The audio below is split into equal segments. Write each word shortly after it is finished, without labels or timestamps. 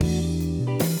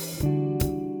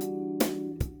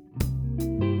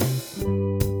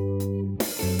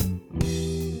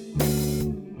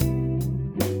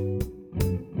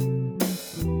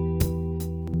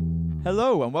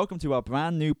Hello and welcome to our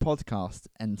brand new podcast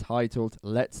entitled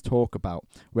Let's Talk About,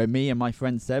 where me and my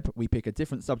friend Seb, we pick a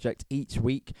different subject each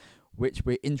week which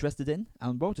we're interested in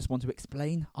and we'll just want to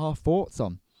explain our thoughts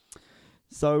on.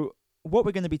 So what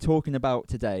we're going to be talking about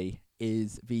today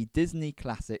is the Disney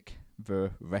classic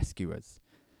The Rescuers.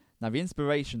 Now the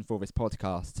inspiration for this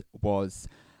podcast was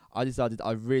I decided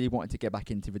I really wanted to get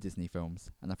back into the Disney films,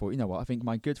 and I thought, you know what, I think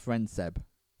my good friend Seb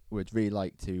would really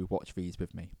like to watch these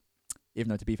with me. Even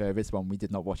though, to be fair, this one we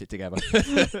did not watch it together.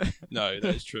 No,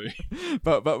 that is true.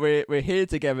 but we're here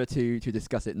together to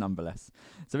discuss it nonetheless.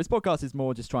 So this podcast is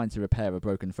more just trying to repair a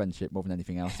broken friendship more than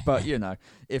anything else. But you know,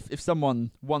 if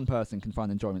one person can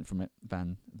find enjoyment from it,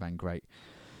 then great.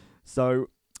 So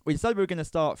we decided we were going to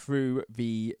start through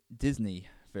the Disney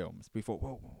films. We thought,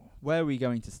 well, where are we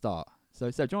going to start? So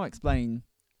do you want to explain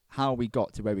how we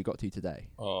got to where we got to today?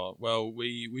 Well,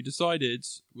 we decided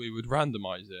we would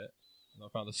randomise it. And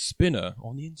I found a spinner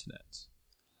on the internet,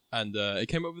 and it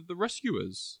came up with The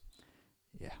Rescuers.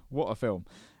 Yeah, what a film.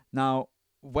 Now,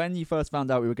 when you first found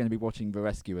out we were going to be watching The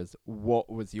Rescuers, what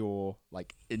was your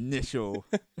initial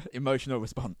emotional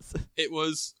response? It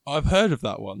was, I've heard of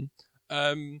that one,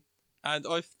 and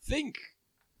I think,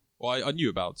 well, I knew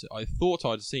about it. I thought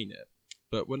I'd seen it,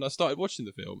 but when I started watching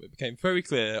the film, it became very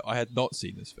clear I had not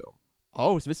seen this film.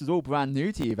 Oh, so this is all brand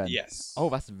new to you then? Yes. Oh,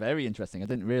 that's very interesting. I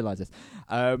didn't realise this.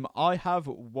 I have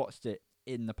watched it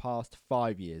in the past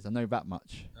 5 years. I know that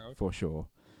much for sure.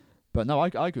 But no,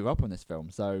 I grew up on this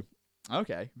film, so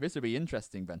okay, this will be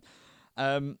interesting then.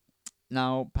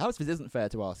 Now, perhaps this isn't fair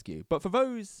to ask you, but for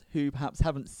those who perhaps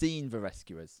haven't seen The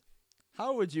Rescuers,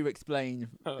 how would you explain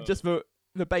just the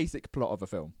basic plot of a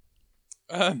film?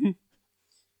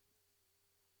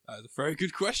 That's a very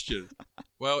good question.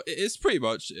 Well, it is pretty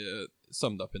much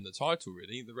summed up in the title,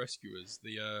 really. The Rescuers,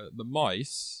 the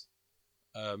mice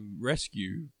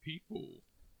rescue people,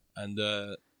 and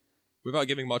without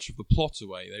giving much of the plot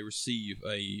away, they receive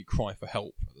a cry for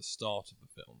help at the start of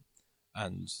the film,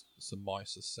 and some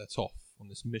mice are set off on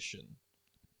this mission,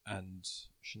 and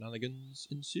shenanigans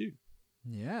ensue.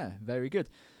 Yeah, very good.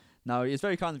 Now, it's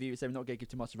very kind of you to say we're not going to give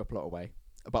too much of a plot away.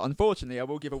 But unfortunately, I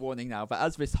will give a warning now that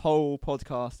as this whole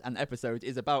podcast and episode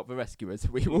is about The Rescuers,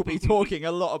 we will be talking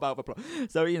a lot about the plot.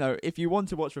 So, you know, if you want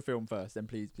to watch the film first, then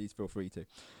please feel free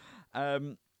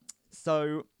to.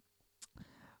 So,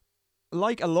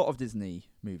 like a lot of Disney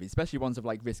movies, especially ones of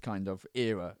this kind of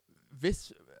era,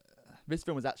 this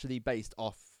film was actually based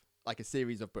off a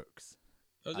series of books.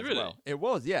 Was it really? Well. It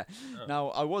was, yeah. Oh. Now,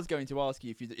 I was going to ask you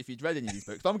if you'd read any of these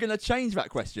books, but I'm going to change that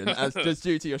question as just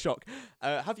due to your shock.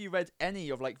 Have you read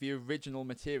any of the original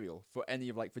material for any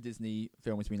of the Disney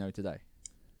films we know today?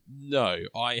 No,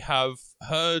 I have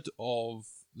heard of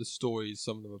the stories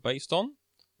some of them are based on,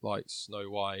 like Snow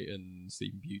White and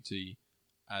Sleeping Beauty,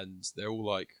 and they're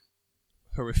all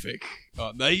horrific,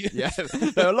 aren't they? Yeah,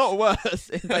 they're a lot worse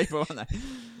in paper, aren't they?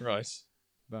 Right.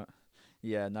 But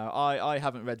yeah, no, I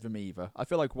haven't read them either. I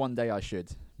feel like one day I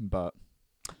should, but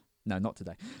no, not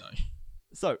today. No.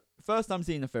 So, first time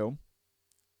seeing the film,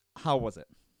 how was it?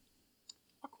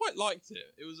 I quite liked it.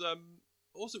 It was, I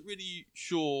wasn't really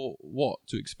sure what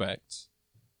to expect,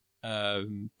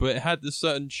 but it had a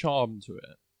certain charm to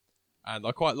it, and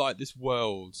I quite like this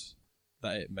world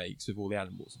that it makes with all the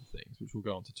animals and things, which we'll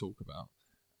go on to talk about.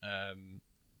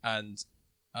 And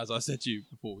as I said to you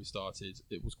before we started,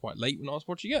 it was quite late when I was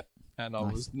watching it, and I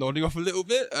was nodding off a little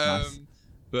bit.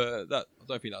 But I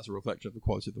don't think that's a reflection of the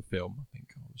quality of the film. I think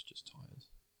I was just tired.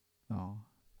 Oh,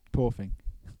 poor thing.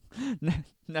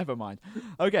 Never mind.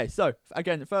 Okay, so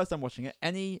again, first time watching it.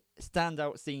 Any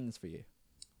standout scenes for you?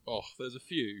 Oh, there's a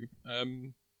few.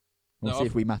 We'll see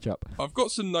if we match up. I've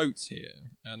got some notes here,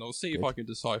 and I'll see if I can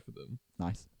decipher them.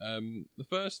 Nice. The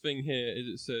first thing here is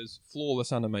it says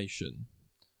flawless animation.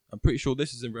 I'm pretty sure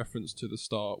this is in reference to the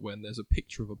start when there's a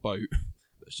picture of a boat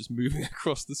that's just moving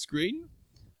across the screen.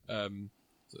 So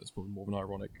it's probably more of an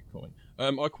ironic comment.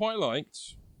 I quite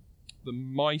liked the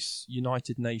Mice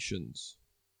United Nations.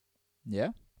 Yeah.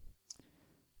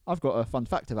 I've got a fun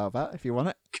fact about that, if you want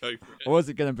it. Go for it. I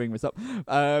wasn't going to bring this up.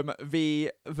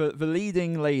 The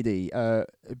leading lady,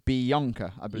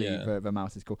 Bianca, I believe the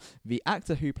mouse is called. The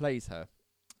actor who plays her,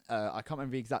 I can't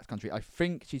remember the exact country. I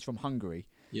think she's from Hungary.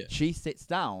 Yeah. She sits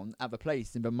down at the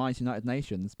place in the Mice United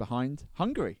Nations behind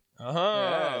Hungary. Uh-huh.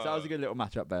 Yeah, so that was a good little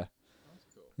matchup there. That's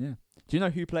cool. Yeah. Do you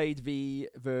know who played the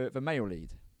male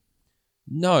lead?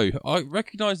 No, I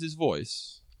recognise his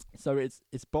voice. So it's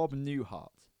Bob Newhart.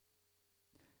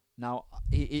 Now,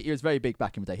 he was very big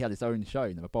back in the day. He had his own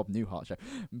show, the Bob Newhart show.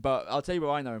 But I'll tell you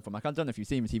where I know him from. I don't know if you've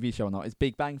seen the TV show or not. It's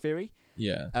Big Bang Theory.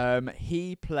 Yeah.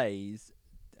 He plays,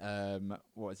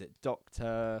 what is it,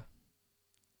 Dr.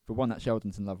 the one that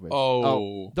Sheldon's in love with.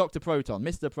 Oh. Dr. Proton,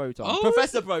 Mr. Proton, Oh,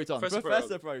 Professor Proton,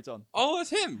 Professor Proton. Oh, that's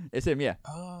him. It's him, yeah.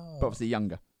 Oh. But obviously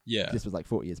younger. Yeah. This was like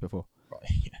 40 years before. Right.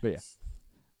 But yeah.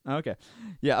 Okay.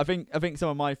 Yeah, I think some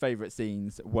of my favourite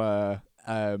scenes were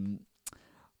I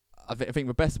think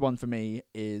the best one for me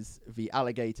is the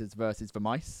alligators versus the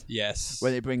mice. Yes.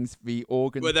 When it brings the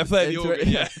organ. When they're playing the into organ,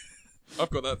 it. yeah. I've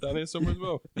got that down here somewhere as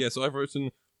well. Yeah, so I've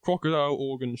written crocodile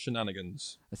organ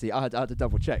shenanigans. See, I had to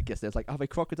double check yesterday. It's like, are they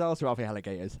crocodiles or are they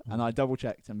alligators? And I double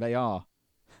checked, and they are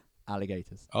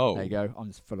alligators. Oh. There you go. I'm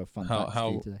just full of fun facts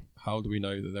for you today. How do we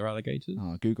know that they're alligators?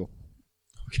 Oh, Google.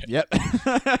 Okay. Yep.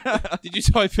 Did you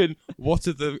type in, what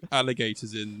are the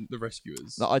alligators in The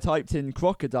Rescuers? I typed in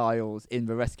crocodiles in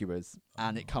The Rescuers,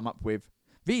 and it come up with,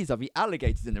 these are the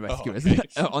alligators in The Rescuers okay.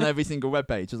 on every single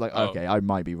webpage. I was like, okay, I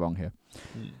might be wrong here.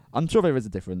 I'm sure there is a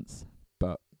difference,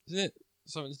 but... Isn't it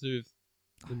something to do with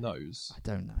the nose? I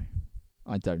don't know.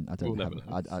 I don't We'll have never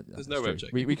know. There's no true. way of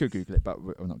checking. We could Google it, but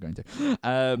we're not going to.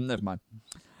 Never mind.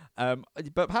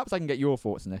 But perhaps I can get your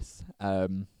thoughts on this.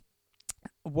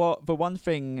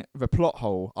 The plot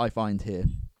hole I find here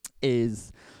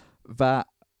is that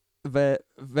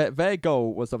their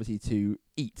goal was obviously to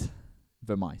eat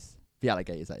the mice, the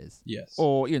alligators, that is. Yes.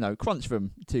 Or, crunch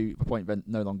them to the point they're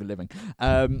no longer living.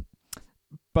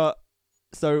 But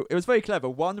so it was very clever.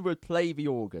 One would play the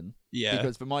organ,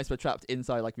 because the mice were trapped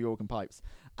inside like the organ pipes,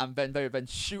 and then they would then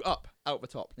shoot up out the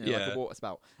top, like a water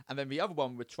spout. And then the other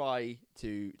one would try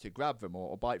to grab them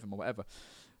or bite them or whatever.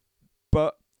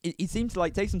 But he seemed to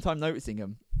like take some time noticing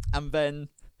them, and then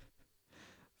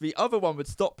the other one would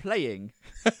stop playing,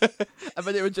 and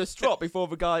then it would just drop before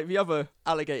the other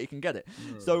alligator can get it.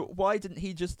 So why didn't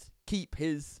he just keep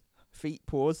his feet,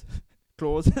 paws,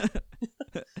 claws?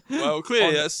 Well,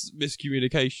 clearly that's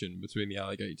miscommunication between the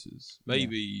alligators.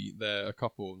 Maybe they're a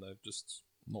couple and they've just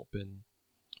not been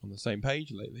on the same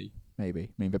page lately. Maybe.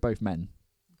 I mean, they're both men.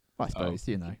 I suppose,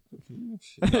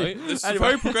 It's a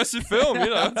very progressive film,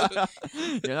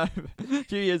 a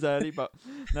few years early, but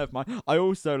never mind. I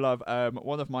also love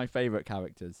one of my favourite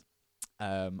characters.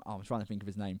 I'm trying to think of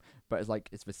his name, but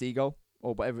it's the seagull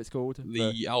or whatever it's called.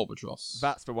 The albatross.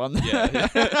 That's the one. Yeah.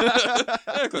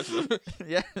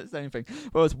 Yeah, same thing.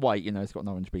 Well, it's white, it's got an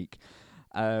orange beak.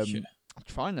 Sure. I'm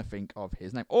trying to think of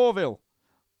his name. Orville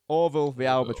the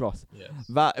albatross. Yes.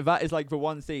 That is like the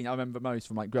one scene I remember most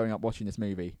from like growing up watching this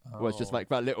movie. Was just like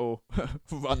that little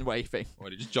runway thing.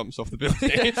 Well, he just jumps off the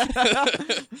building.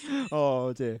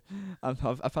 Oh dear, I've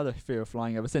had a fear of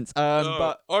flying ever since.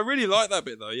 But I really like that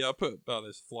bit though. Yeah, I put about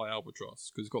this fly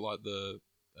albatross because it's got like the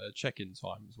check-in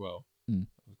time as well. I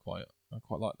quite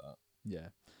like that. Yeah.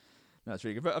 That's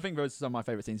really good. But I think those are some of my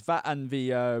favourite scenes. That and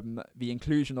the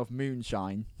inclusion of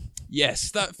moonshine.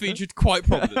 Yes, that featured quite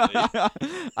prominently.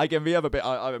 Again, the other bit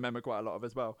I remember quite a lot of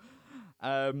as well.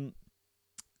 One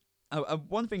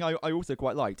thing I also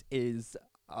quite liked is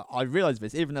I realised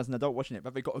this even as an adult watching it,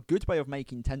 but they got a good way of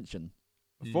making tension.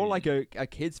 For like a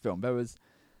kids film, there was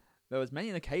many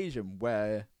an occasion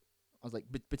where I was like,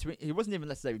 between it wasn't even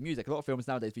necessarily music. A lot of films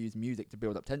nowadays use music to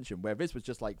build up tension, where this was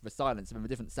just like the silence and then the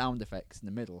different sound effects in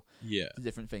the middle. Yeah. To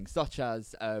different things, such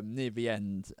as near the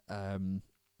end,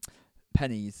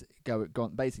 Penny's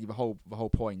gone. Basically, the whole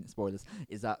point, spoilers,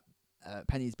 is that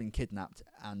Penny's been kidnapped,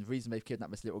 and the reason they've kidnapped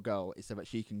this little girl is so that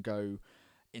she can go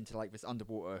into like this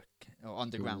underwater or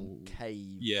underground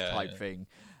cave type thing,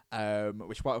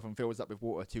 which quite often fills up with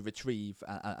water to retrieve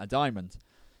a diamond.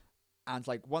 And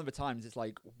like one of the times it's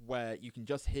like where you can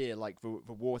just hear like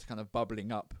the water kind of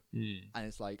bubbling up, and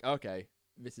it's like, okay,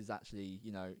 this is actually,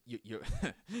 you're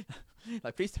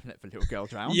like, please don't let the little girl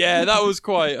drown. Yeah, that was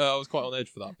quite. I was quite on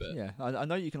edge for that bit. Yeah, I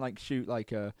know you can like shoot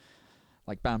like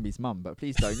Bambi's mum, but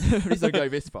please don't please don't go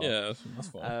this far. Yeah, that's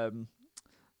fine.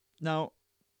 Now,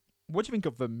 what do you think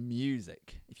of the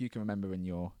music? If you can remember in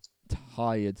your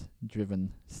tired,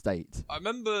 driven state. I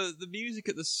remember the music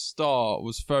at the start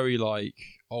was very like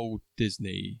old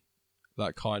Disney,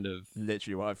 that kind of.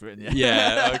 Literally what I've written.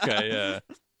 Yeah. Okay. Yeah.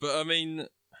 But I mean, I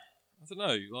don't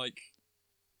know. Like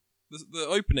the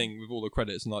opening with all the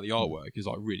credits and like the artwork is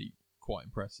like really quite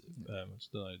impressive. I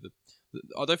just don't know.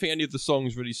 I don't think any of the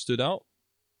songs really stood out.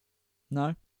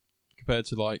 No. Compared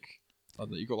to like, I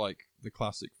don't know, you got like the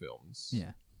classic films.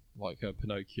 Yeah. Like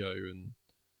Pinocchio and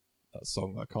that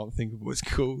song I can't think of what it's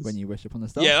called. When You Wish Upon a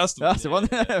Star. Yeah, that's the one.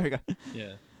 Yeah. There we go.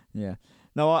 Yeah. Yeah.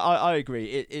 No, I agree.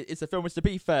 It's a film which, to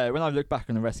be fair, when I look back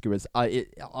on The Rescuers, I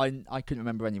couldn't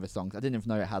remember any of the songs. I didn't even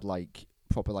know it had like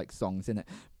proper like songs in it.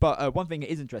 But one thing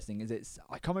that is interesting is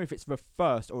I can't remember if it's the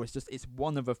first or it's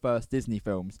one of the first Disney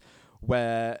films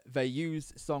where they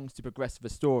use songs to progress the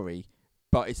story,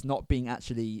 but it's not being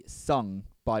actually sung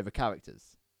by the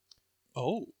characters.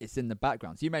 Oh. It's in the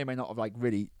background. So you may or may not have like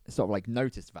really sort of like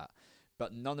noticed that.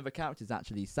 But none of the characters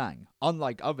actually sang.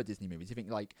 Unlike other Disney movies, you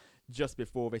think like just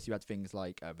before this, you had things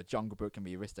like The Jungle Book and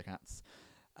The Aristocats,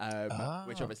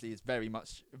 which obviously is very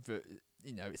much,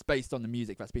 it's based on the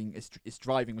music that's it's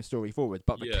driving the story forward.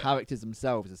 But the characters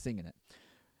themselves are singing it.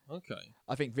 Okay.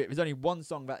 I think there's only one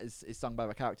song that is sung by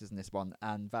the characters in this one,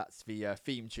 and that's the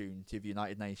theme tune to the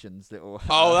United Nations little.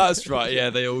 Oh, that's right.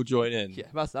 Yeah, they all join in. Yeah,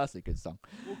 that's a good song.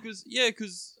 Well, because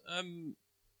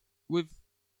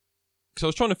I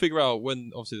was trying to figure out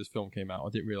when obviously this film came out. I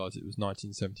didn't realise it was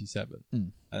 1977,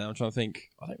 and I'm trying to think.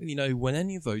 I don't really know when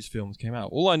any of those films came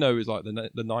out. All I know is like the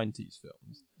 90s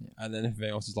films, and then everything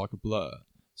else is like a blur.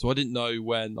 So I didn't know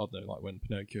when when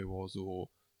Pinocchio was or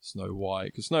Snow White,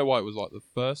 because Snow White was like the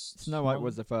first. Snow White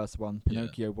was the first one.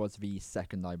 Pinocchio was the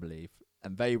second, I believe,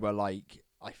 and they were like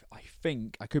I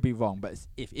think I could be wrong, but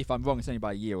if I'm wrong, it's only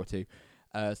by a year or two.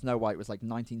 Snow White was like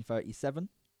 1937.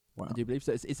 Wow. I do believe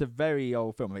so. It's a very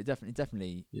old film. I mean, it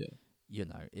definitely,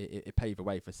 it paved the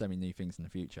way for so many new things in the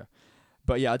future.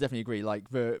 But yeah, I definitely agree. Like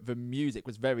the music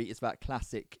was it's that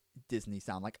classic Disney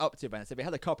sound. Like up to then, so they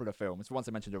had a couple of films. Once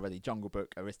I mentioned already, Jungle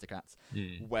Book, Aristocats,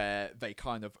 where they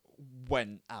kind of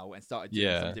went out and started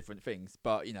doing some different things.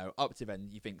 But up to then,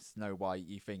 you think Snow White,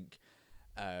 you think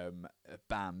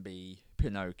Bambi,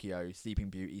 Pinocchio, Sleeping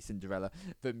Beauty, Cinderella.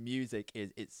 The music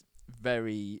it's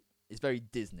very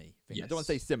Disney thing. Yes. I don't want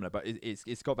to say similar, but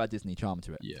it's got that Disney charm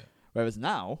to it. Yeah. Whereas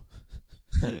now,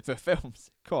 for films,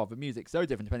 God, the music's so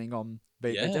different depending on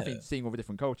they're definitely seeing all the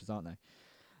different cultures, aren't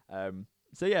they?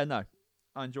 So yeah, no,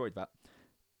 I enjoyed that.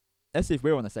 Let's see if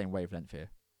we're on the same wavelength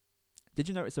here. Did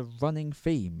you notice a running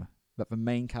theme that the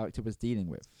main character was dealing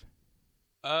with?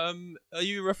 Are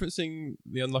you referencing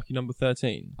the unlucky number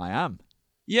 13? I am.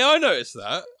 Yeah, I noticed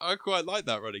that. I quite like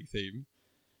that running theme.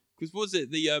 Because was it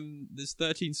there's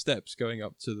 13 steps going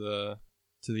up to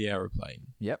the aeroplane?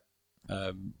 Yep.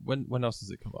 When else does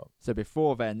it come up? So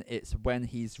before then, it's when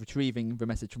he's retrieving the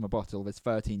message from a bottle. There's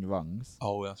 13 rungs.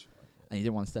 Oh, that's right. And he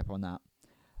didn't want to step on that.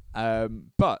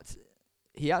 But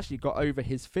he actually got over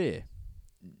his fear.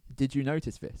 Did you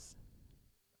notice this?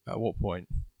 At what point?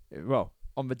 Well,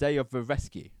 on the day of the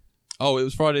rescue. Oh, it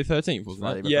was Friday 13th,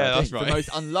 wasn't it? Yeah, 13th, that's right. The most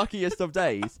unluckiest of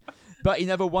days. But he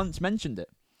never once mentioned it.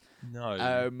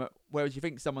 No. Whereas you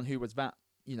think someone who was that,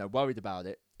 worried about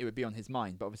it, it would be on his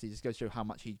mind. But obviously, it just goes to show how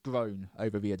much he'd grown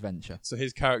over the adventure. So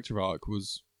his character arc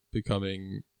was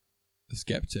becoming a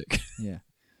skeptic. Yeah.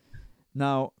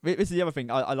 Now, this is the other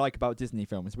thing I like about Disney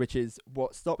films, which is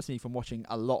what stops me from watching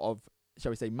a lot of,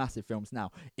 shall we say, massive films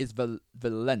now, is the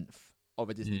length of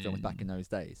a Disney film back in those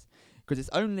days. Because it's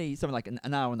only something like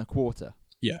an hour and a quarter.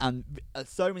 Yeah. And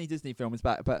so many Disney films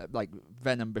back, but like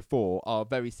Venom before, are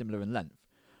very similar in length.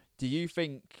 Do you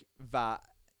think that,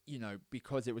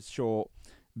 because it was short,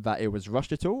 that it was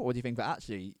rushed at all? Or do you think that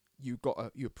actually you're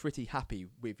pretty happy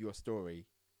with your story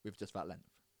with just that length?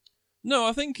 No,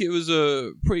 I think it was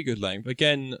a pretty good length.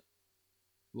 Again,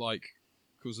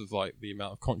 because of the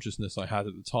amount of consciousness I had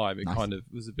at the time, it kind of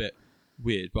was a bit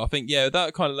weird. But I think,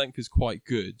 that kind of length is quite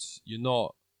good. You're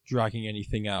not dragging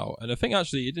anything out. And I think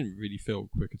actually it didn't really feel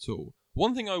quick at all.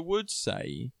 One thing I would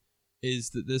say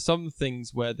is that there's some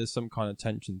things where there's some kind of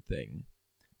tension thing,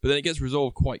 but then it gets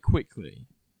resolved quite quickly.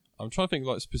 I'm trying to think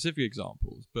of specific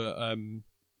examples, but I'm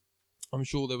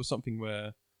sure there was something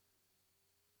where,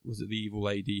 was it the evil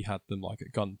lady had them at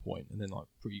gunpoint, and then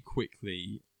pretty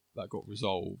quickly that got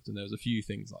resolved, and there was a few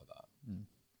things like that.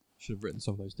 Should have written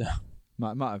some of those down.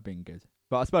 Might have been good,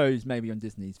 but I suppose maybe on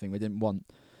Disney's thing, they didn't want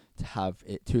to have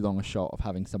it too long a shot of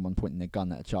having someone pointing a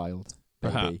gun at a child.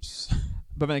 Maybe. Perhaps.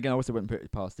 But then again, I also wouldn't put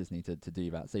it past Disney to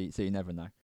do that, so you never know.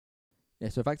 Yeah,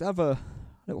 so in fact, I have a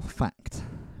little fact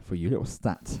for you, little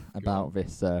stat about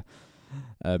this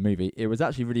movie. It was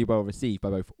actually really well received by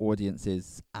both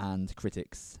audiences and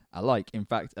critics alike. In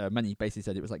fact, many basically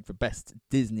said it was the best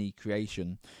Disney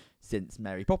creation since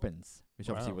Mary Poppins, which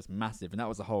obviously was massive, and that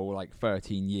was a whole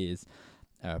 13 years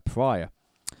prior.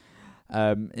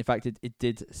 In fact, it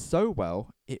did so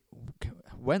well, it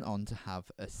went on to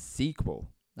have a sequel.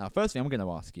 Now, first thing I'm going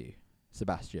to ask you,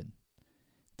 Sebastian,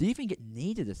 do you think it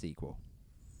needed a sequel?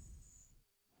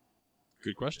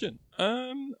 Good question.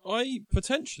 I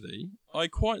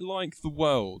quite like the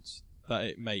world that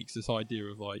it makes. This idea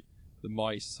of the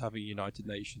mice having United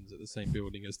Nations at the same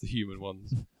building as the human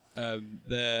ones.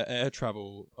 Their air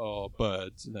travel are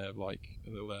birds, and they have a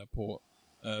little airport.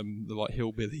 They're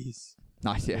hillbillies.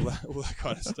 Nice, yeah. All that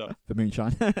kind of stuff. The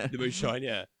moonshine. The moonshine,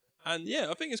 yeah. And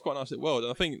I think it's quite a nice world.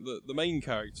 And I think the main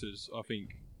characters,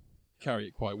 carry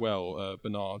it quite well.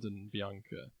 Bernard and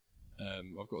Bianca.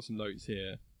 I've got some notes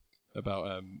here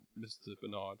about Mr.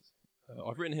 Bernard.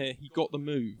 I've written here, he got the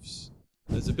moves.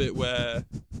 There's a bit where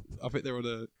I think they're on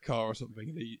a car or something,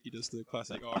 and he does the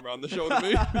classic arm around the shoulder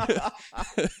move.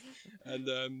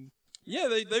 And yeah,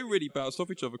 they really bounced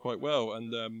off each other quite well,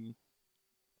 and and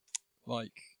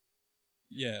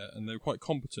they're quite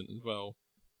competent as well.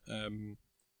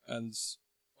 And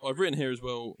I've written here as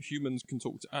well, humans can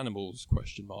talk to animals, ?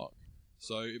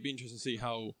 So it'd be interesting to see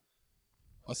how,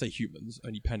 I say humans,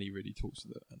 only Penny really talks to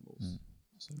the animals.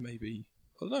 So maybe,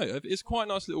 I don't know, it's quite a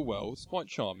nice little world, it's quite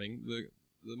charming,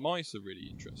 the mice are really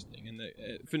interesting, and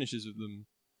it finishes with them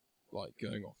like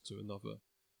going off to another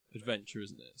adventure,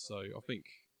 isn't it? So I think,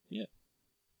 yeah.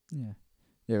 Yeah,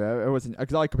 it wasn't,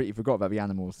 because I completely forgot that the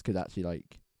animals could actually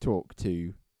like talk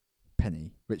to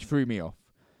Penny, which threw me off.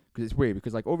 Because it's weird,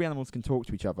 because like all the animals can talk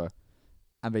to each other,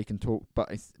 and they can talk, but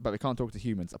they can't talk to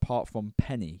humans, apart from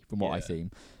Penny, from what I've seen.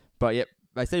 But yet,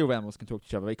 they say all the animals can talk to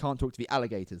each other. They can't talk to the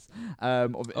alligators, or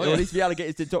at least the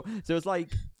alligators did talk. So it's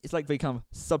like they kind of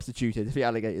substituted the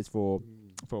alligators for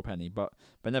Penny, but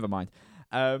never mind.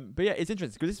 But yeah, it's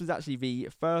interesting because this was actually the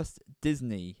first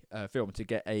Disney film to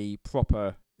get a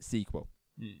proper sequel.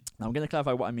 Now I'm going to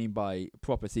clarify what I mean by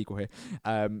proper sequel here,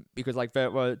 because like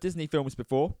there were Disney films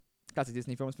before. Classic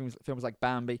Disney films like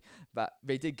Bambi, that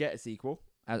they did get a sequel,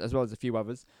 as well as a few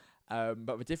others.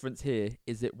 But the difference here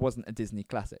is it wasn't a Disney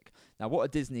classic. Now, what a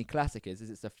Disney classic is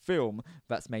it's a film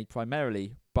that's made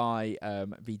primarily by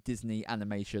the Disney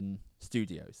Animation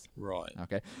Studios. Right.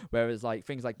 Okay. Whereas like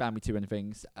things like Bambi 2 and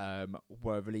things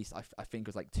were released, I think it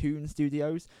was like Toon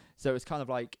Studios. So it's kind of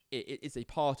like it's a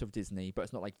part of Disney, but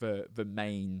it's not like the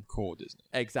main core Disney.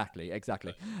 Exactly.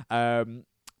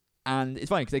 And it's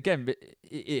funny because again,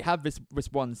 it had this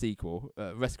one sequel,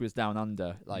 Rescuers Down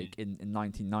Under, like in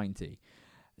 1990.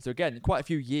 So again, quite a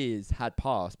few years had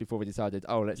passed before we decided,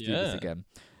 let's do this again.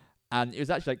 And it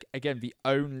was actually like again the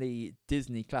only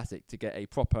Disney classic to get a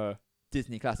proper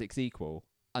Disney classic sequel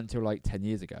until like 10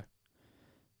 years ago.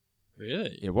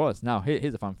 Really? It was. Now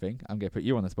here's a fun thing. I'm going to put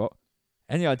you on the spot.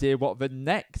 Any idea what the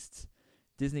next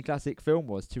Disney classic film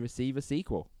was to receive a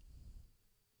sequel?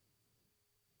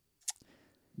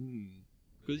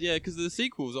 Because the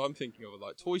sequels I'm thinking of are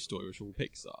like Toy Story, which are all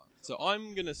Pixar. So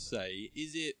I'm going to say,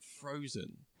 is it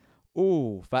Frozen?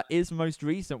 Oh, that is the most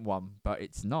recent one, but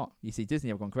it's not. You see, Disney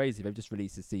have gone crazy. They've just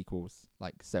released the sequels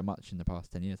like so much in the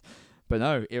past 10 years. But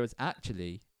no, it was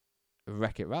actually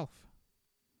Wreck-It Ralph.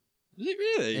 Was it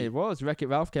really? It was. Wreck-It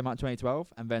Ralph came out in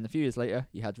 2012, and then a few years later,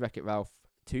 you had Wreck-It Ralph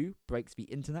 2, Breaks the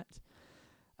Internet.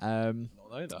 Not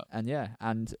know that. And yeah,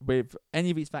 and with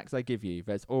any of these facts I give you,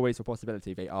 there's always a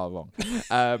possibility they are wrong.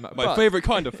 My favourite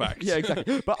kind of facts. Yeah,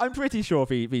 exactly. But I'm pretty sure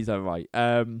these are right.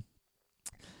 But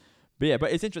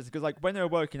it's interesting because like when they were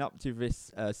working up to this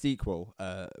sequel,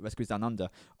 Rescuers Down Under,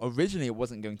 originally it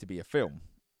wasn't going to be a film.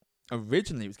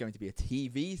 Originally it was going to be a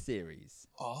TV series.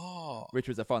 Oh. Which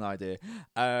was a fun idea.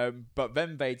 But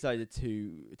then they decided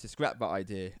to scrap that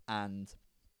idea and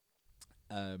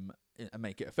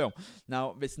make it a film.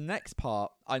 Now, this next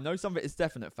part, I know some of it is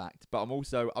definite fact, but I'm not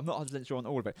 100% sure on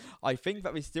all of it. I think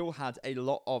that we still had a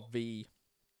lot of the,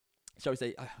 shall we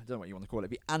say, I don't know what you want to call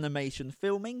it, the animation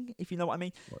filming, if you know what I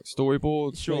mean. Like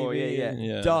storyboards? Sure,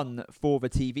 yeah. Done for the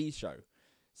TV show.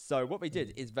 So what they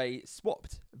did is they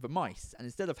swapped the mice, and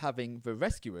instead of having the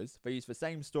rescuers, they used the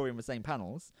same story and the same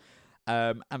panels,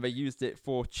 and they used it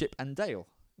for Chip and Dale,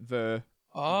 where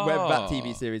that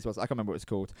TV series was. I can't remember what it's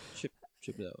called. Chip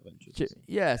and Dale Adventures.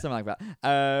 Yeah, something like that.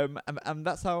 And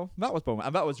that's how that was born.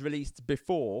 And that was released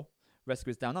before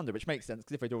Rescuers Down Under, which makes sense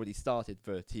because if they'd already started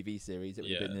the TV series, it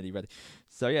would have been nearly ready.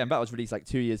 So yeah, and that was released like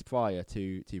 2 years prior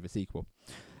to the sequel.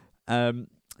 Do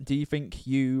you think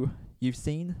you've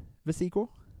seen the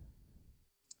sequel?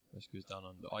 Rescuers Down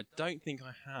Under. I don't think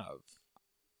I have.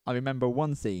 I remember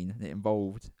one scene that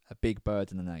involved a big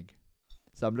bird and an egg.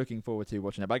 So I'm looking forward to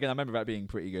watching it. But again, I remember that being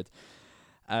pretty good.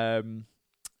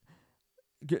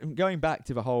 Going back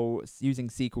to the whole using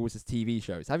sequels as TV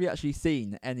shows, have you actually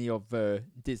seen any of the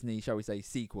Disney, shall we say,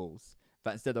 sequels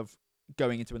that instead of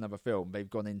going into another film, they've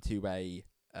gone into a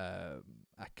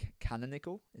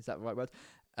canonical, is that the right word,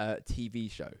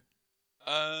 TV show?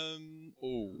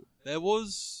 There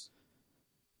was...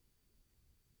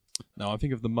 No, I'm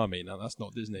thinking of The Mummy. Now, that's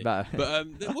not Disney. But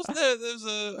there was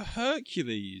a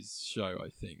Hercules show, I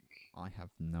think. I have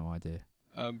no idea.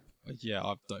 Yeah,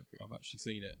 I don't think I've actually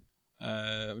seen it.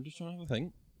 I'm just trying to have a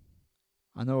think.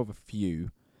 I know of a few.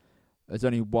 There's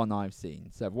only one I've seen.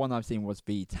 So the one I've seen was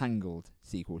the Tangled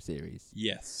sequel series.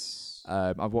 Yes.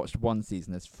 I've watched one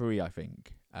season. There's 3, I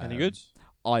think. Any good?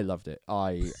 I loved it.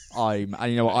 And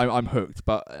you know what? I'm hooked,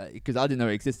 but because I didn't know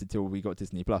it existed till we got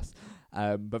Disney Plus.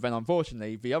 But then,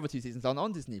 unfortunately, the other 2 seasons aren't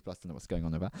on Disney Plus. Don't know what's going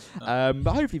on with that. Oh.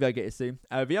 But hopefully they'll get it soon.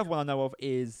 The other one I know of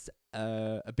is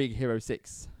a Big Hero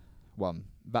 6 one.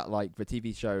 That, like, the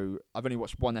TV show, I've only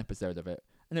watched 1 episode of it,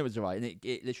 and it was alright. And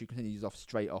it literally continues off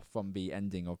straight off from the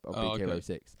ending of Big Hero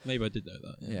 6. Maybe I did know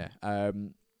that. Yeah.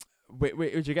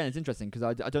 Which again is interesting because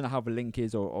I don't know how the link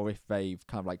is or if they've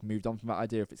kind of like moved on from that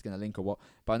idea, if it's going to link or what.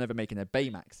 But I know they're making a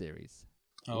Baymax series,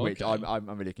 which I'm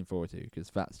really looking forward to because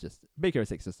that's just Big Hero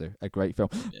 6 is just a great film.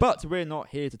 Yeah. But we're not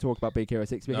here to talk about Big Hero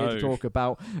 6. We're here to talk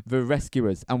about The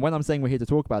Rescuers. And when I'm saying we're here to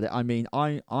talk about it, I mean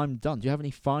I'm done. Do you have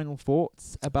any final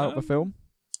thoughts about the film?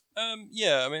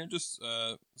 Yeah, I mean, just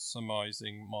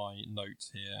summarising my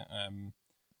notes here.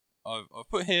 I've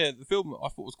put here the film I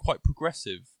thought was quite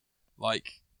progressive.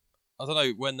 Like, I don't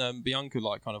know, when Bianca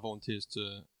like kind of volunteers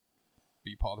to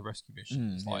be part of the rescue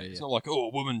mission, it's like it's not like, oh,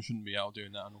 a woman shouldn't be out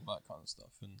doing that and all that kind of stuff.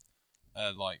 And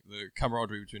like the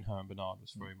camaraderie between her and Bernard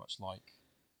was very much like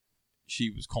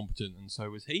she was competent and so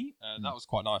was he. That was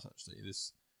quite nice actually.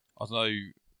 I don't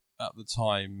know, at the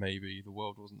time maybe the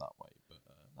world wasn't that way, but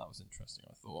that was interesting,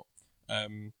 I thought.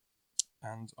 And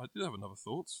I did have another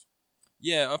thought.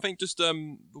 Yeah, I think just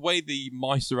the way the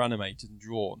mice are animated and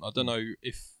drawn. I don't know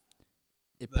if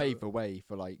it paved the way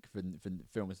for like for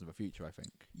films of the future, I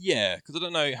think. Yeah, because I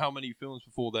don't know how many films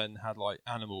before then had like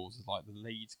animals as like the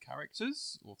lead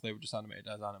characters, or if they were just animated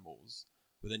as animals.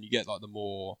 But then you get like the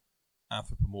more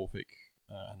anthropomorphic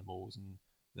animals, and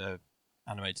they're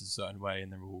animated a certain way,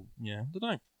 and they're all I don't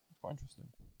know. It's quite interesting.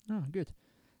 Oh, good.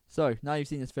 So now you've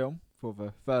seen this film for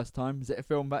the first time. Is it a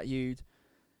film that you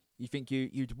think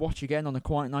you'd watch again on a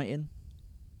quiet night in?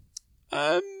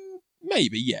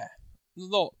 Maybe, yeah.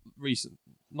 Not recent,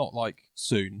 not like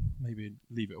soon. Maybe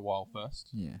leave it a while first.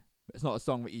 Yeah, but it's not a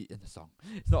song that It's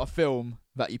not a film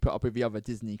that you put up with the other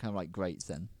Disney kind of like greats.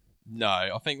 Then no,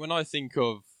 I think when I think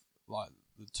of like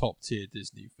the top tier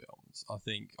Disney films, I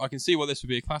think I can see why this would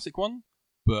be a classic one,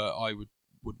 but I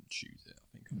wouldn't choose it. I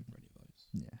think over any of those.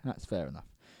 Yeah, that's fair enough.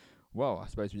 Well, I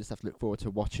suppose we just have to look forward to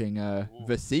watching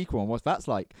the sequel and what that's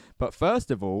like. But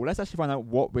first of all, let's actually find out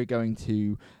what we're going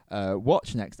to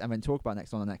watch next and then talk about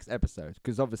next on the next episode.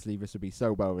 Because obviously this will be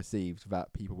so well received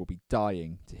that people will be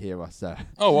dying to hear us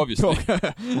obviously.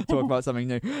 talk about something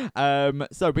new.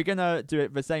 So we're going to do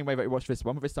it the same way that we watched this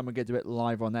one. But this time we're going to do it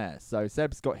live on air. So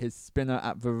Seb's got his spinner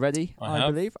at the ready,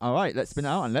 I believe. All right, let's spin it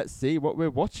out and let's see what we're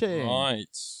watching.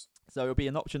 Right. So it'll be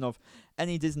an option of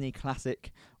any Disney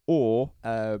classic or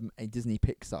a Disney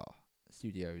Pixar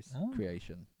Studios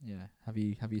creation. Yeah. Have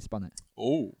you spun it?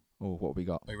 Oh, what have we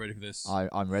got? Are you ready for this?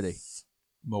 I'm ready.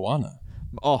 Moana.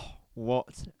 Oh,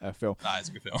 what a film. That is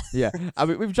a good film. Yeah. I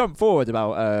mean, we've jumped forward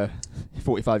about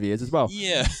 45 years as well.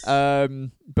 Yeah.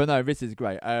 But no, this is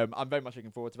great. I'm very much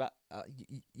looking forward to that.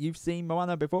 You've seen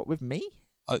Moana before with me?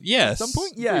 Yes. At some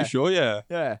point? Yeah. Pretty sure, yeah.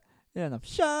 Yeah. Yeah, and I'm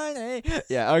shiny.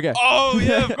 Yeah, okay. Oh,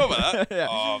 yeah, I forgot about that. Yeah.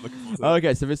 Oh, I'm looking forward to that.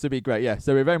 Okay, so this will be great. Yeah,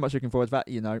 so we're very much looking forward to that.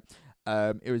 You know,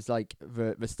 it was like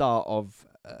the start of,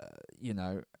 I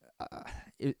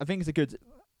think it's a good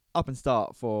up and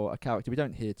start for a character we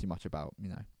don't hear too much about.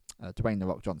 You know, Dwayne The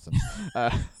Rock Johnson.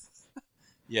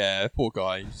 Yeah, poor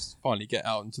guy. Just finally get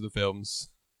out into the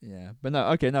films. Yeah, but no,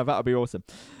 okay, no, that'll be awesome.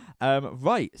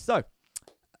 Right, so.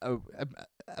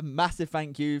 A massive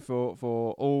thank you for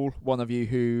all one of you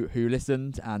who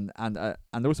listened and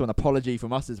also an apology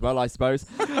from us as well, I suppose.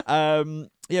 Yeah,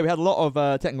 we had a lot of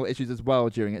technical issues as well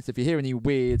during it. So if you hear any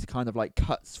weird kind of like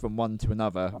cuts from one to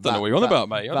another, I don't know what you're on about,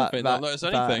 mate. I don't think I'll notice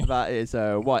anything. That is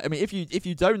why. I mean, if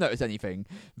you don't notice anything,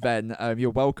 then you're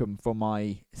welcome for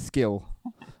my skill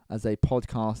as a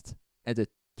podcast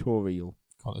editorial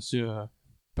connoisseur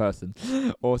person.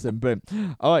 Awesome, boom.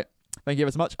 All right. Thank you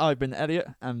ever so much. I've been Elliot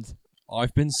and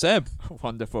I've been Seb.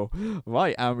 Wonderful.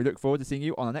 Right, and we look forward to seeing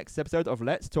you on the next episode of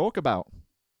Let's Talk About.